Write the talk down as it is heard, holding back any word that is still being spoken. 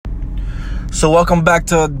So welcome back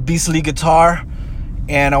to Beastly Guitar,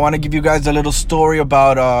 and I want to give you guys a little story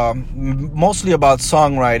about mostly about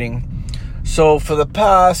songwriting. So for the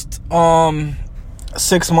past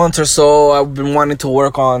 6 months or so, I've been wanting to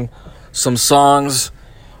work on some songs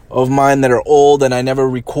of mine that are old and I never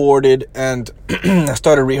recorded, and I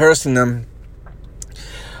started rehearsing them.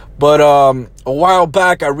 But a while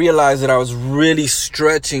back, I realized that I was really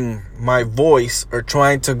stretching my voice or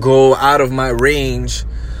trying to go out of my range.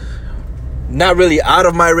 Not really out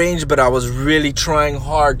of my range, but I was really trying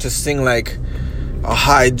hard to sing like a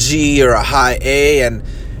high G or a high A, and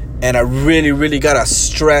I really got to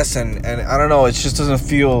stress, and I don't know, it just doesn't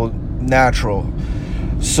feel natural.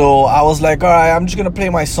 So I was like, all right, I'm just going to play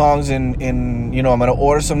my songs in I'm going to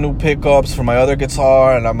order some new pickups for my other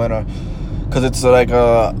guitar, and I'm going to, because it's like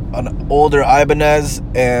an older Ibanez,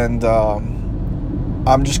 and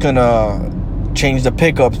I'm just going to change the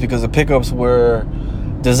pickups because the pickups were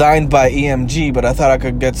designed by EMG, but I thought I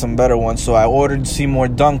could get some better ones. So I ordered Seymour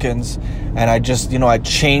Duncans, and I just, I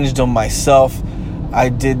changed them myself. I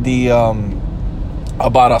did I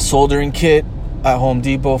bought a soldering kit at Home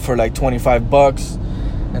Depot for like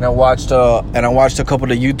 $25, and I watched a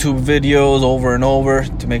couple of YouTube videos over and over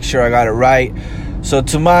to make sure I got it right. So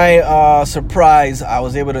to my surprise, I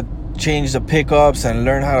was able to change the pickups and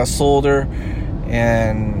learn how to solder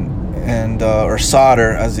and or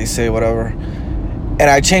solder, as they say, whatever. And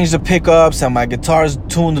I changed the pickups, and my guitar's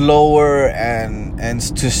tuned lower and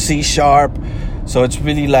to C sharp, so it's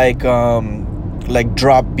really like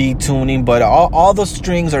drop B tuning. But all the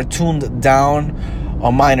strings are tuned down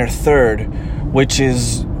a minor third, which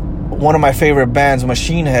is one of my favorite bands,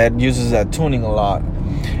 Machine Head, uses that tuning a lot.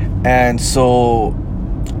 And so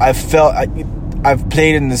I've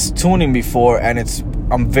played in this tuning before, and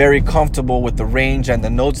I'm very comfortable with the range and the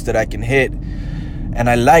notes that I can hit, and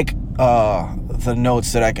I like the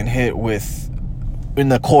notes that I can hit in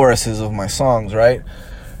the choruses of my songs, right?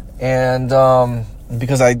 And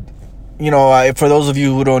because for those of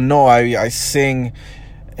you who don't know, I sing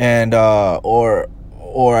and or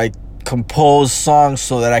I compose songs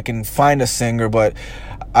so that I can find a singer, but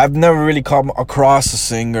I've never really come across a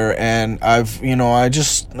singer, and I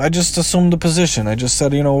just assumed the position. I just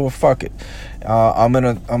said, fuck it, I'm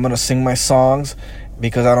gonna sing my songs,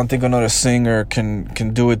 because I don't think another singer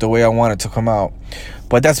can do it the way I want it to come out.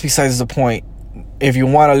 But that's besides the point. If you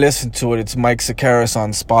want to listen to it, it's Mike Sakaris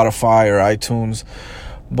on Spotify or iTunes.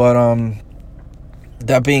 But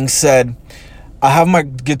that being said, I have my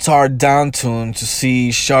guitar down tuned to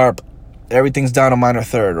C sharp. Everything's down a minor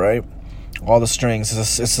third, right? All the strings.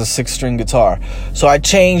 It's a 6-string guitar. So I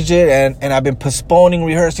changed it, and I've been postponing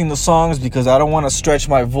rehearsing the songs because I don't want to stretch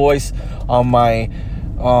my voice on my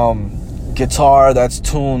guitar that's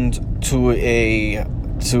tuned to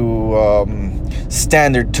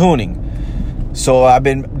standard tuning. So I've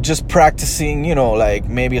been just practicing, like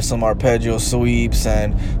maybe some arpeggio sweeps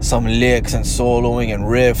and some licks and soloing and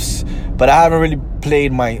riffs, but I haven't really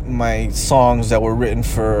played my songs that were written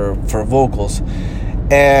for vocals.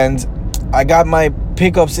 And I got my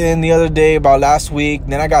pickups in the other day, about last week.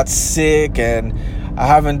 Then I got sick, and I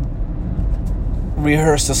haven't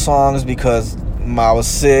rehearsed the songs because I was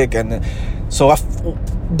sick. And so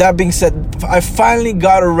that being said, I finally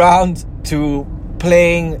got around to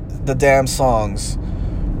playing the damn songs,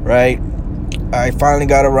 right? I finally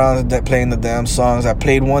got around to playing the damn songs. I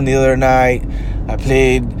played one the other night. I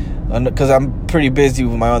played, because I'm pretty busy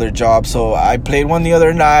with my other job, so I played one the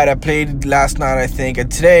other night. I played last night, I think.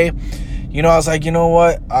 And today, I was like, you know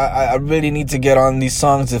what? I really need to get on these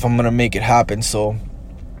songs if I'm going to make it happen. So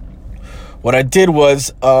what I did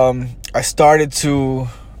was I started to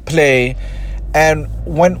play, and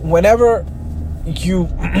whenever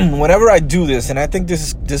I do this, and I think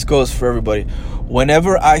this goes for everybody,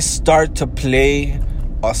 whenever I start to play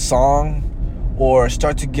a song or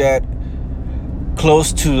start to get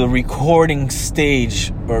close to the recording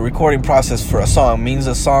stage or recording process for a song, means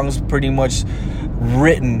the song's pretty much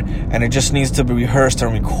written and it just needs to be rehearsed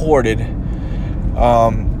and recorded,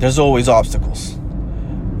 there's always obstacles.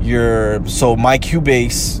 So my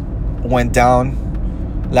Cubase went down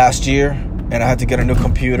last year, and I had to get a new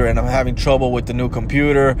computer, and I'm having trouble with the new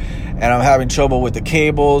computer, and I'm having trouble with the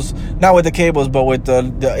cables. Not with the cables, but with the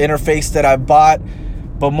interface that I bought.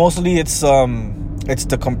 But mostly it's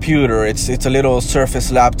the computer. It's a little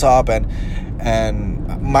Surface laptop, and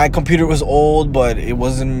my computer was old, but it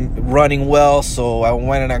wasn't running well, so I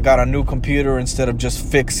went and I got a new computer instead of just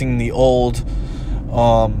fixing the old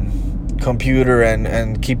computer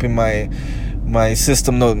and keeping my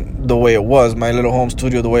system the way it was, my little home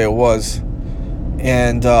studio the way it was.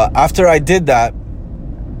 And after I did that,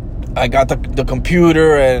 I got the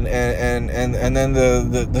computer and then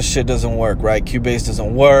the shit doesn't work, right? Cubase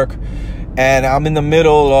doesn't work, and I'm in the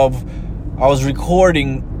middle of, I was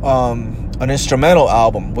recording an instrumental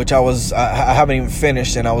album, which I haven't even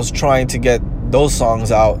finished, and I was trying to get those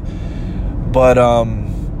songs out, but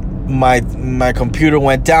my computer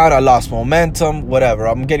went down, I lost momentum, whatever.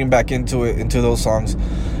 I'm getting back into those songs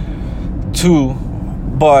too,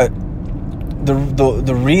 but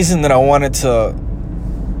the reason that I wanted to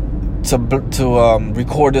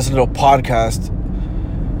record this little podcast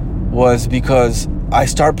was because I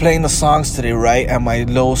start playing the songs today, right? And my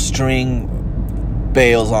low string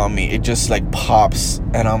bails on me. It just like pops,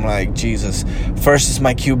 and I'm like, Jesus. First it's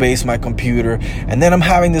my Cubase, my computer, and then I'm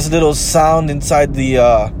having this little sound inside the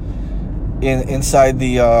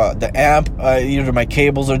amp. Either my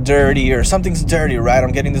cables are dirty or something's dirty, right?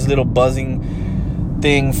 I'm getting this little buzzing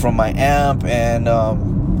thing from my amp, and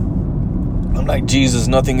I'm like, Jesus,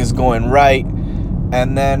 nothing is going right.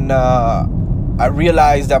 And then I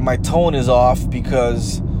realized that my tone is off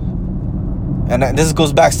because, and this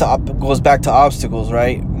goes back to obstacles,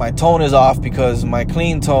 right? My tone is off because my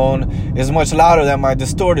clean tone is much louder than my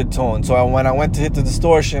distorted tone. So when I went to hit the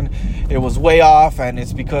distortion, it was way off, and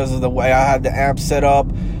it's because of the way I had the amp set up.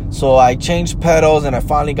 So I changed pedals, and I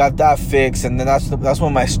finally got that fixed, and then that's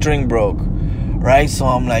when my string broke. Right, so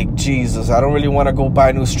I'm like, Jesus, I don't really want to go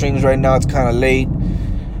buy new strings right now. It's kind of late,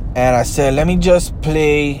 and I said, let me just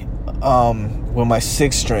play with my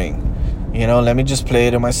 6-string. Let me just play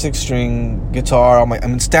it in my 6-string guitar. I'm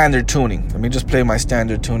in standard tuning. Let me just play my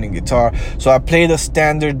standard tuning guitar. So I played a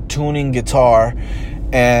standard tuning guitar,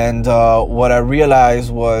 and what I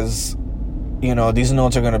realized was, these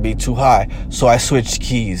notes are gonna be too high. So I switched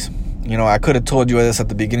keys. I could have told you this at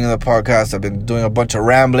the beginning of the podcast. I've been doing a bunch of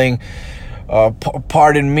rambling.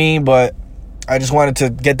 Pardon me, but I just wanted to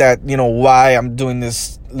get that, why I'm doing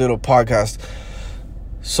this little podcast.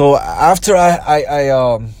 So after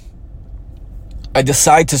I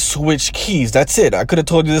decide to switch keys. That's it. I could have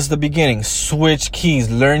told you this at the beginning. Switch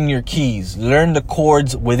keys. Learn your keys. Learn the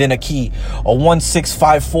chords within a key. A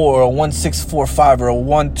 1-6-5-4 or a 1-6-4-5 or a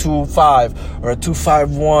 1-2-5 or a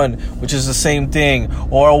 2-5-1, which is the same thing,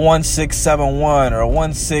 or a 1-6-7-1 or a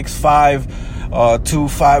 1-6-5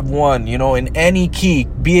 2-5-1, in any key.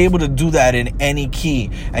 Be able to do that in any key.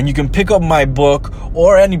 And you can pick up my book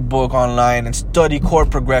or any book online and study chord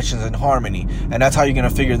progressions and harmony. And that's how you're going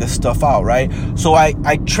to figure this stuff out, right? So I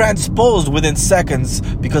transposed within seconds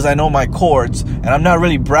because I know my chords, and I'm not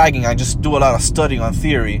really bragging. I just do a lot of studying on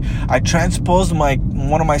theory. I transposed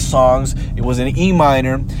one of my songs. It was in E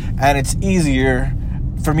minor, and it's easier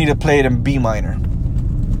for me to play it in B minor.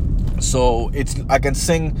 So I can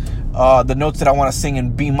sing the notes that I want to sing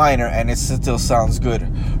in B minor, and it still sounds good,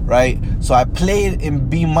 right? So I play it in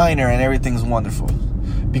B minor, and everything's wonderful,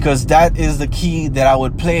 because that is the key that I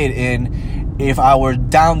would play it in if I were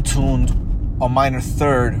down-tuned a minor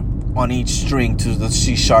third on each string to the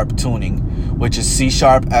C-sharp tuning, which is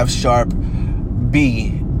C-sharp, F-sharp,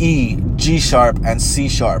 B, E, G-sharp, and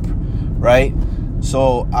C-sharp, right?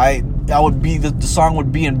 So the song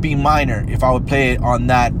would be in B minor if I would play it on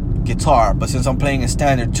that guitar. But since I'm playing in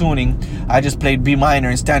standard tuning, I just played B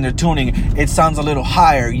minor in standard tuning. It sounds a little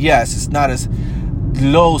higher. Yes, it's not as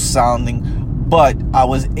low sounding, but I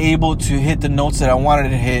was able to hit the notes that I wanted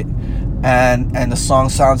to hit, and the song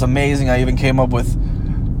sounds amazing. I even came up with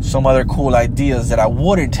some other cool ideas that I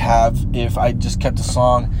wouldn't have if I just kept the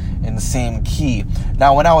song in the same key.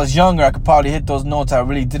 Now, when I was younger, I could probably hit those notes. I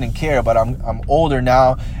really didn't care, but I'm older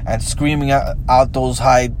now, and screaming out those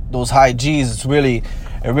high G's,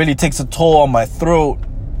 it really takes a toll on my throat,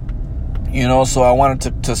 so I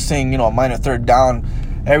wanted to sing, a minor third down.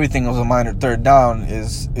 Everything was a minor third down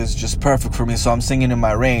is just perfect for me, so I'm singing in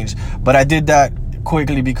my range. But I did that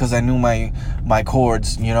quickly because I knew my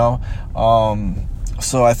chords,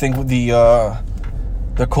 so I think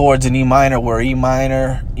the chords in E minor were E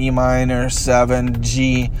minor, 7,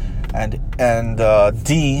 G, and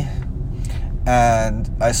D,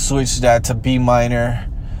 and I switched that to B minor,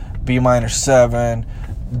 7,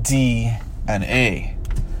 D, and A,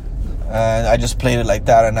 and I just played it like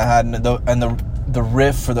that. And I had the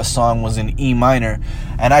riff for the song was in E minor,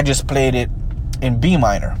 and I just played it in B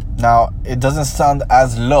minor. Now, it doesn't sound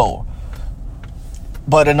as low,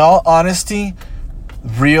 but in all honesty,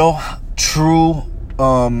 real, true,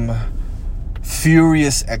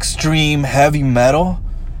 furious, extreme heavy metal,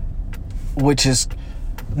 which is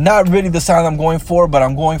not really the sound I'm going for, but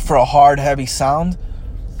I'm going for a hard, heavy sound.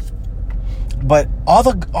 But all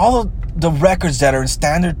the records that are in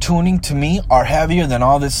standard tuning, to me, are heavier than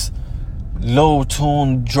all this low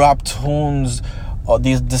tune, drop tunes, or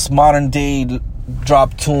this modern day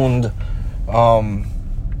drop tuned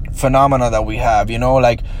phenomena that we have, you know,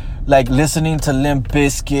 like listening to Limp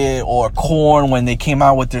Bizkit or Korn when they came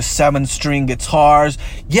out with their 7-string guitars.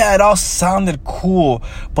 Yeah, it all sounded cool,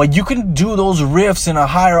 but you can do those riffs in a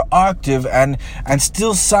higher octave and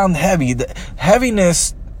still sound heavy. The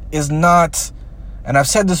heaviness is not, and I've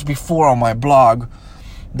said this before on my blog,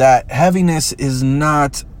 that heaviness is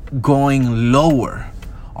not going lower.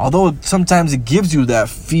 Although sometimes it gives you that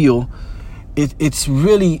feel, it's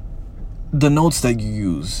really the notes that you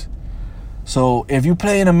use. So if you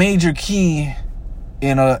play in a major key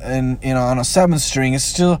on a 7-string,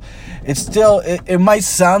 it might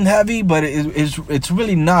sound heavy, but it's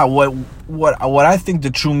really not. What I think the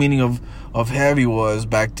true meaning of heavy was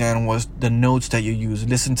back then was the notes that you use.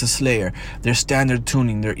 Listen to Slayer, their standard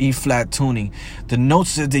tuning, their E-flat tuning, the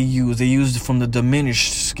notes that they used from the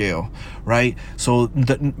diminished scale, right? So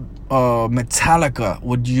the Metallica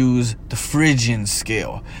would use the Phrygian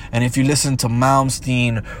scale, and if you listen to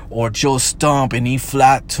Malmsteen or Joe Stump in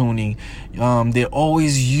E-flat tuning, they're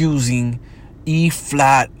always using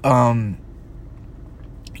E-flat.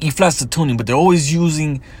 E-flat's the tuning, but they're always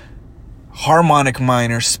using harmonic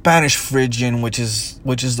minor, Spanish Phrygian, which is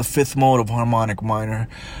the fifth mode of harmonic minor.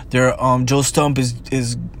 Joe Stump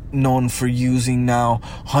is known for using now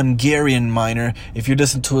Hungarian minor. If you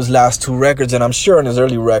listen to his last 2 records, and I'm sure in his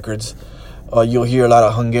early records, you'll hear a lot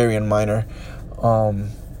of Hungarian minor.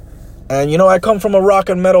 And you know, I come from a rock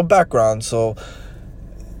and metal background, so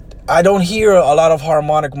I don't hear a lot of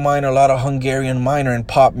harmonic minor, a lot of Hungarian minor in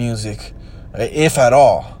pop music, if at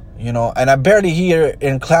all. You know, and I barely hear it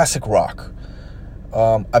in classic rock.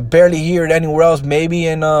 I barely hear it anywhere else. Maybe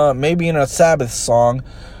in a Sabbath song.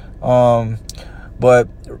 But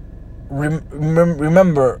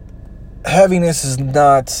remember, heaviness is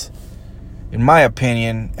not, in my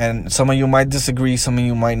opinion, and some of you might disagree, some of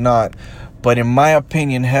you might not, but in my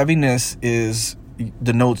opinion, heaviness is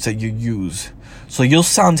the notes that you use. So you'll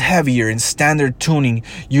sound heavier in standard tuning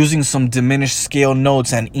using some diminished scale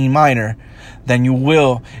notes and E minor than you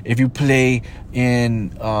will if you play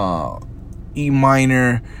in E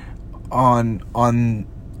minor on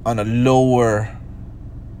a lower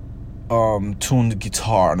tuned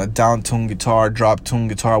guitar, on a down tuned guitar, drop tuned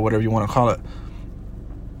guitar, whatever you want to call it.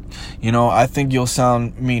 You know, I think you'll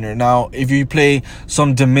sound meaner. Now, if you play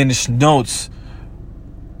some diminished notes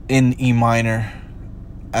in E minor,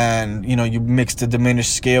 and you know, you mix the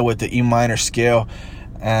diminished scale with the E minor scale,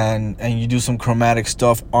 and you do some chromatic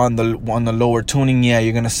stuff on the lower tuning, yeah,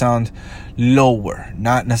 you're gonna sound lower,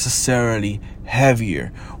 not necessarily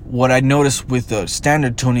heavier. What I noticed with the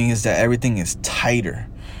standard tuning is that everything is tighter,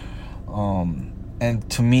 and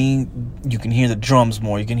to me, you can hear the drums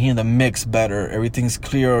more, you can hear the mix better, everything's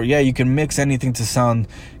clearer. Yeah, you can mix anything to sound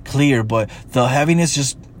clear, but the heaviness,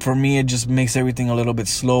 just for me, it just makes everything a little bit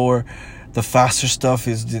slower. The faster stuff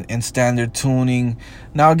is in standard tuning.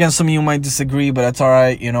 Now, again, some of you might disagree, but that's all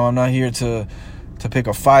right. You know, I'm not here to pick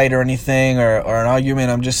a fight or anything, or an argument.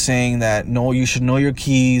 I'm just saying that, no, you should know your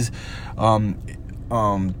keys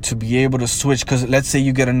to be able to switch. Because let's say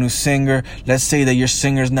you get a new singer. Let's say that your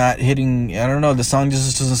singer's not hitting, I don't know, the song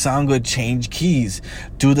just doesn't sound good. Change keys.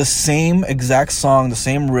 Do the same exact song, the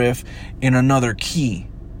same riff in another key.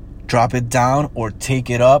 Drop it down or take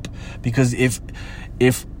it up. Because if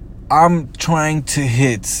I'm trying to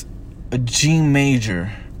hit a G major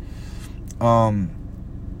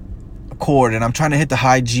chord, and I'm trying to hit the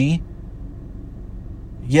high G,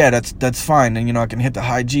 yeah, that's fine, and you know, I can hit the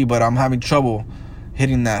high G, but I'm having trouble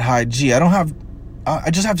hitting that high G. I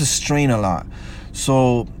just have to strain a lot.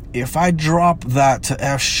 So if I drop that to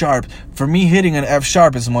F sharp, for me, hitting an F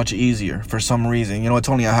sharp is much easier for some reason. You know, it's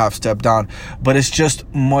only a half step down, but it's just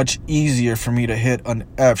much easier for me to hit an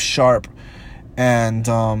F sharp. And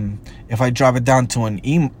if I drop it down to an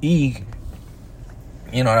E,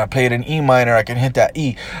 you know, and I play it in E minor, I can hit that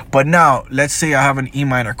E. But now, let's say I have an E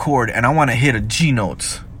minor chord and I want to hit a G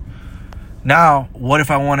note. Now, what if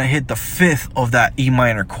I want to hit the fifth of that E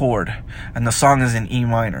minor chord and the song is in E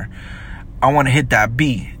minor? I want to hit that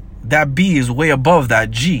B. That B is way above that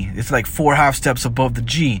G. It's like 4 half steps above the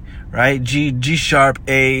G, right? G sharp,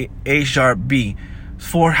 A sharp, B.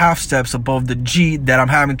 4 half steps above the G that I'm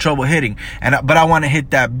having trouble hitting, but I want to hit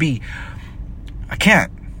that B. I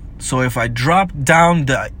can't. So if I drop down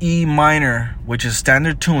the E minor, which is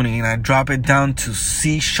standard tuning, and I drop it down to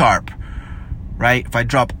C sharp, right? If I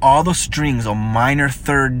drop all the strings a minor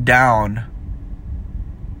third down,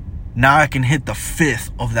 now I can hit the fifth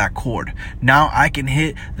of that chord. Now I can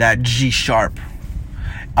hit that G sharp.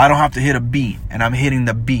 I don't have to hit a B, and I'm hitting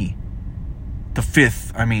the B. The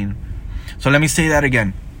fifth, I mean. So let me say that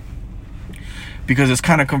again. because it's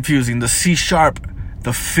kind of confusing. The C sharp,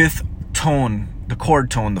 the fifth tone, the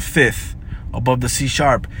chord tone, the fifth above the C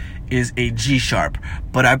sharp is a G sharp.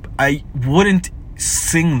 But I wouldn't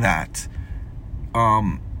sing that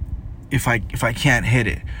if I can't hit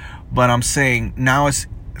it. But I'm saying now it's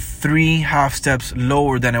 3 half steps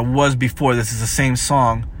lower than it was before. This is the same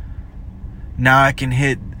song. Now I can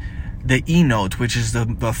hit the E note, which is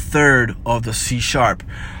the third of the C sharp,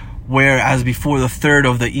 whereas before the third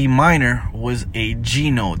of the E minor was a G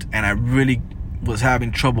note, and I really was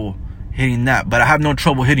having trouble hitting that. But I have no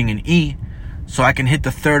trouble hitting an E, so I can hit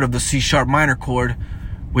the third of the C sharp minor chord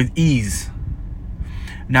with ease.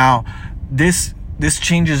 Now this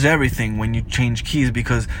changes everything when you change keys,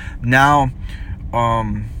 because now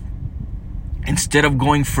instead of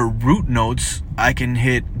going for root notes, I can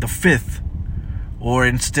hit the fifth. Or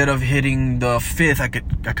instead of hitting the fifth, I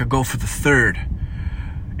could go for the third.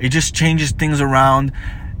 It just changes things around,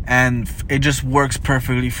 and it just works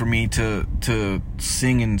perfectly for me to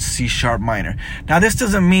sing in C sharp minor. Now, this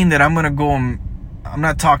doesn't mean that I'm gonna go and I'm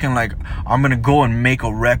not talking like I'm gonna go and make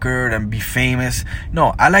a record and be famous.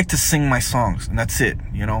 No, I like to sing my songs, and that's it,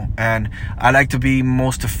 you know. And I like to be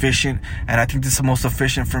most efficient, and I think this is the most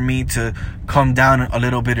efficient for me to come down a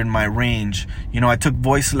little bit in my range. You know, I took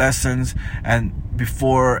voice lessons and he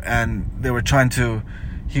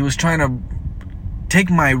was trying to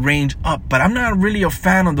take my range up, but I'm not really a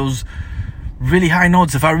fan of those really high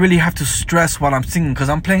notes if I really have to stress while I'm singing, because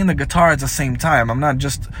I'm playing the guitar at the same time. I'm not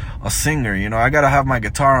just a singer, you know. I gotta have my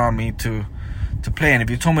guitar on me to play. And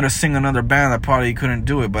if you told me to sing another band, I probably couldn't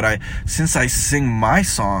do it. But since I sing my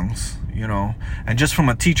songs, you know, and just from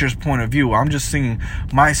a teacher's point of view, I'm just singing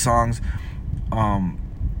my songs.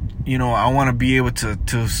 You know, I want to be able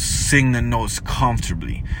to sing the notes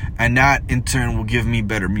comfortably, and that in turn will give me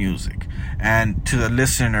better music, and to the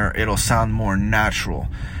listener it'll sound more natural.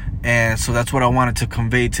 And so that's what I wanted to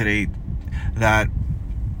convey today, that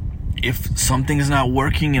if something is not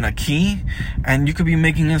working in a key, and you could be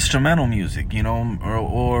making instrumental music, you know,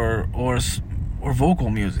 or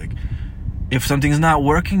vocal music. If something's not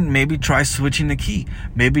working, maybe try switching the key.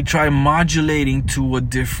 Maybe try modulating to a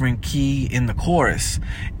different key in the chorus.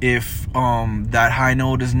 If that high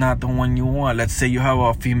note is not the one you want. Let's say you have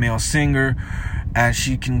a female singer and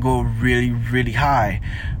she can go really, really high.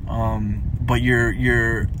 But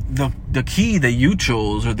the key that you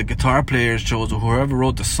chose, or the guitar players chose, or whoever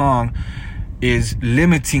wrote the song, is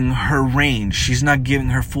limiting her range. She's not giving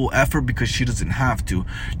her full effort because she doesn't have to.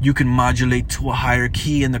 You can modulate to a higher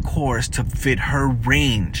key in the chorus to fit her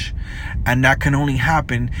range. And that can only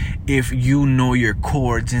happen if you know your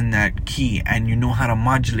chords in that key and you know how to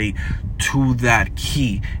modulate to that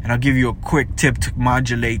key. And I'll give you a quick tip to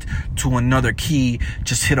modulate to another key.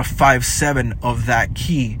 Just hit a 5/7 of that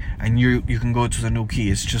key and you can go to the new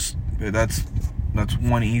key. It's just, that's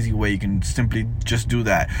one easy way. You can simply just do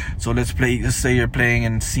that. So let's say you're playing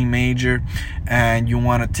in C major and you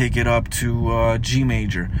want to take it up to G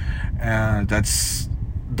major. That's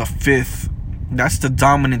the fifth. That's the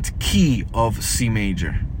dominant key of C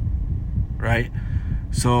major, right?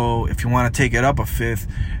 So if you want to take it up a fifth,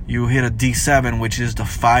 you hit a D7, which is the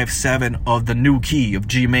 5/7 of the new key of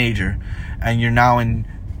G major, and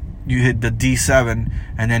you hit the D7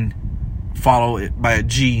 and then follow it by a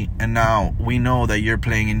G, and now we know that you're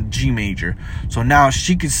playing in G major. So now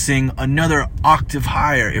she could sing another octave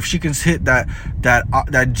higher. If she can hit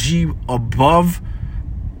that G above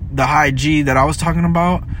the high G that I was talking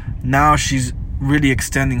about, now she's really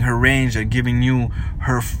extending her range and giving you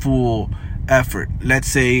her full effort. Let's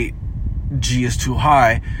say G is too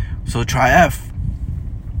high, so try F.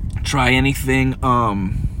 Try anything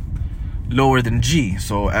lower than G.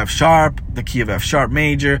 So F sharp, the key of F sharp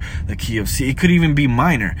major, the key of C. It could even be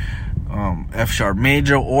minor. F sharp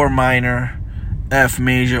major or minor, F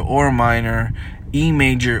major or minor, E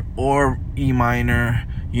major or E minor.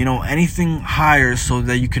 You know, anything higher so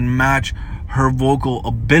that you can match her vocal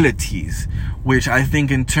abilities, which I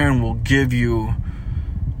think in turn will give you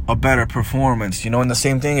a better performance. You know, and the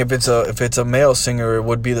same thing if it's a male singer, it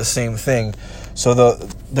would be the same thing. So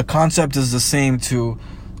the concept is the same, to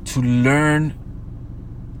learn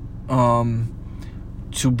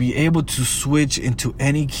to be able to switch into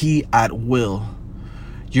any key at will.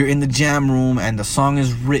 You're in the jam room and the song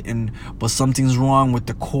is written, but something's wrong with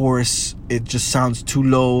the chorus. It just sounds too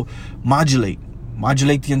low. Modulate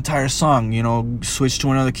the entire song, you know, switch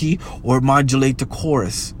to another key, or modulate the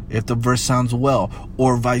chorus if the verse sounds well,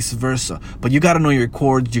 or vice versa. But you got to know your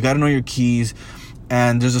chords, you got to know your keys,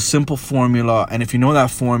 and there's a simple formula. And if you know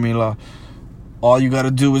that formula, all you got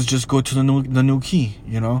to do is just go to the new key,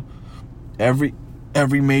 you know.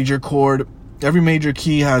 Every major chord every major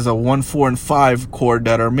key has a 1, 4, and 5 chord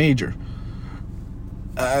that are major,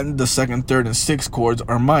 and the second, third, and sixth chords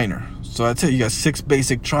are minor. So that's it. You got 6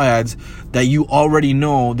 basic triads that you already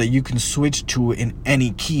know that you can switch to in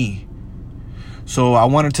any key. So I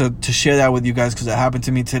wanted to share that with you guys because it happened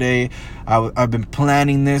to me today. I've been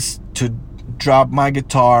planning this to drop my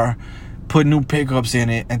guitar, put new pickups in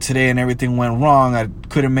it, and today and everything went wrong. I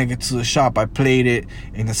couldn't make it to the shop. I played it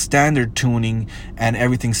in the standard tuning and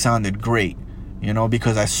everything sounded great, you know,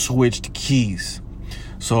 because I switched keys.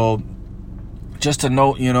 So just a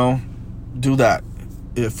note, you know, do that.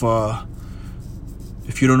 If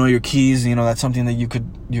you don't know your keys, you know, that's something that you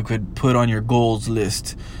could put on your goals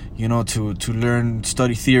list, you know, to learn,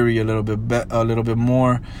 study theory a little bit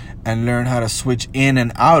more, and learn how to switch in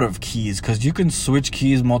and out of keys, because you can switch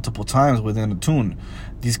keys multiple times within a tune.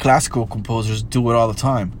 These classical composers do it all the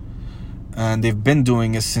time, and they've been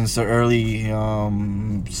doing it since the early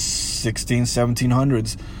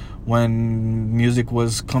 1700s when music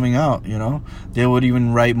was coming out. You know, they would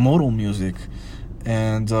even write modal music,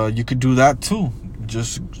 and you could do that too,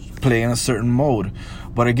 just play in a certain mode.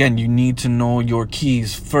 But again, you need to know your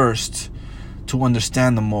keys first to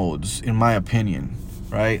understand the modes, in my opinion,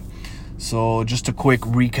 right? So just a quick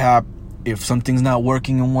recap. If something's not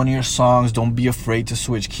working in one of your songs, don't be afraid to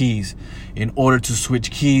switch keys. In order to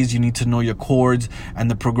switch keys, you need to know your chords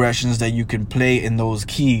and the progressions that you can play in those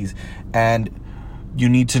keys. And you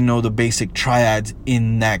need to know the basic triads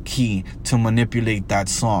in that key to manipulate that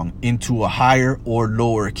song into a higher or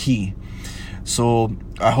lower key. So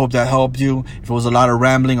I hope that helped you. If it was a lot of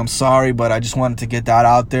rambling, I'm sorry, but I just wanted to get that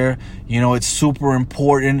out there. You know, it's super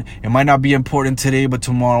important. It might not be important today, but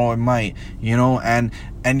tomorrow it might, you know, and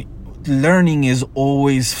learning is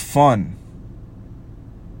always fun.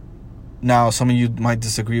 Now, some of you might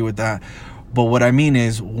disagree with that, but what I mean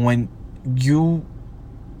is when you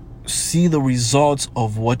see the results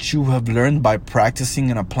of what you have learned by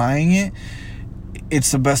practicing and applying it,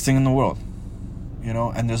 it's the best thing in the world. You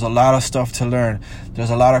know, and there's a lot of stuff to learn.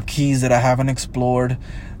 There's a lot of keys that I haven't explored.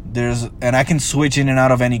 And I can switch in and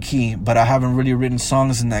out of any key, but I haven't really written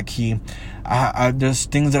songs in that key. There's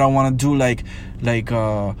things that I want to do, like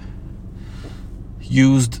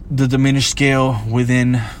used the diminished scale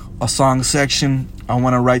within a song section. I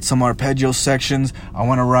want to write some arpeggio sections. I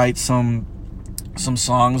want to write some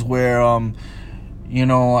songs where you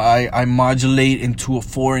know, I modulate into a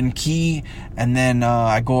foreign key, and then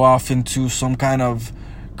I go off into some kind of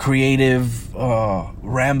creative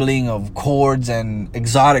rambling of chords and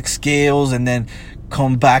exotic scales, and then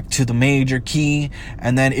come back to the major key.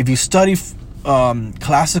 And then if you study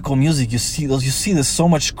classical music, you see there's so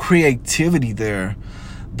much creativity there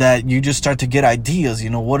that you just start to get ideas.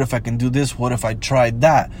 You know, what if I can do this? What if I tried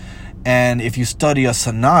that? And if you study a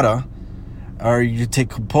sonata, or you take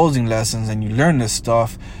composing lessons and you learn this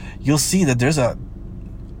stuff, you'll see that there's an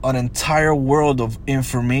entire world of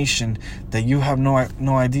information that you have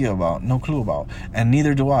no idea about, no clue about, and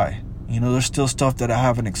neither do I. You know, there's still stuff that I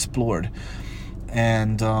haven't explored,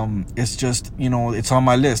 and it's just, you know, it's on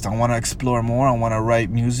my list. I want to explore more. I want to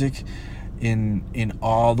write music in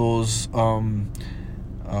all those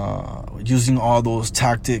using all those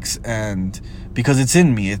tactics, and because it's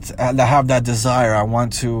in me, I have that desire. I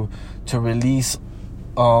want to release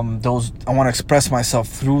those. I want to express myself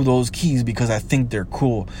through those keys because I think they're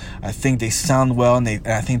cool. I think they sound well, and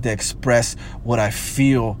I think they express what I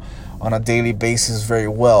feel on a daily basis very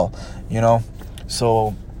well, you know.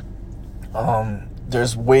 So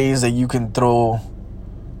there's ways that you can throw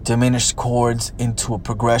diminished chords into a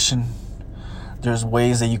progression. There's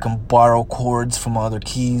ways that you can borrow chords from other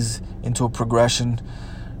keys into a progression.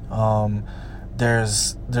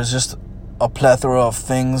 There's just a plethora of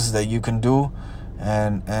things that you can do,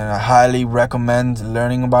 and I highly recommend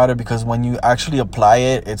learning about it, because when you actually apply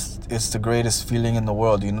it, it's the greatest feeling in the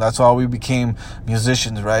world. You know, that's why we became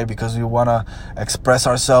musicians, right? Because we want to express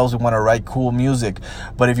ourselves, we want to write cool music.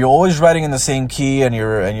 But if you're always writing in the same key and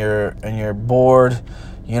you're bored,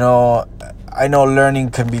 you know, I know learning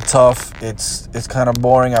can be tough. It's kind of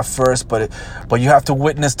boring at first, but you have to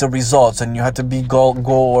witness the results, and you have to be goal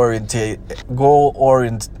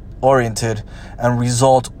oriented and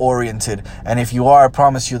result oriented. And if you are, I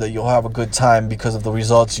promise you that you'll have a good time because of the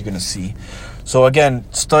results you're going to see. So again,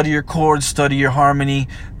 study your chords, study your harmony,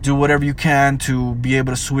 do whatever you can to be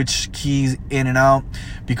able to switch keys in and out.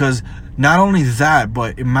 Because not only that,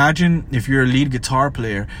 but imagine if you're a lead guitar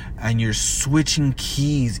player and you're switching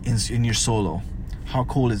keys in your solo. How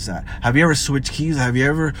cool is that? Have you ever switched keys? Have you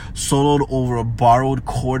ever soloed over a borrowed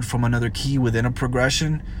chord from another key within a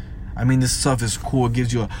progression? I mean, this stuff is cool. It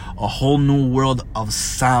gives you a whole new world of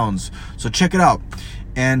sounds. So check it out.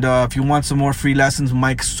 And if you want some more free lessons,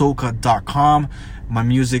 MikeSoka.com. My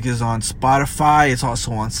music is on Spotify. It's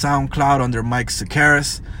also on SoundCloud under Mike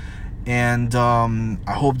Sakaris. And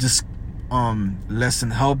I hope this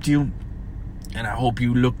lesson helped you. And I hope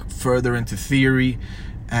you look further into theory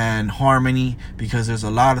and harmony, because there's a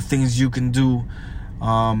lot of things you can do,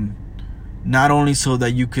 not only so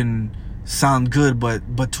that you can sound good,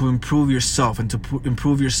 but to improve yourself, and to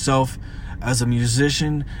improve yourself as a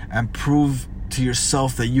musician, and prove to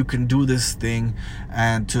yourself that you can do this thing,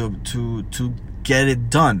 and to get it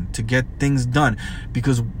done, to get things done,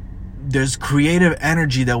 because there's creative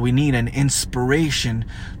energy that we need and inspiration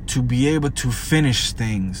to be able to finish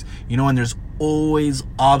things, and there's always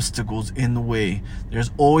obstacles in the way.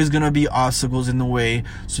 There's always going to be obstacles in the way.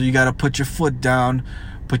 So you got to put your foot down,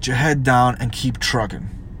 put your head down, and keep trucking.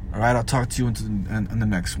 All right, I'll talk to you in the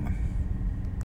next one.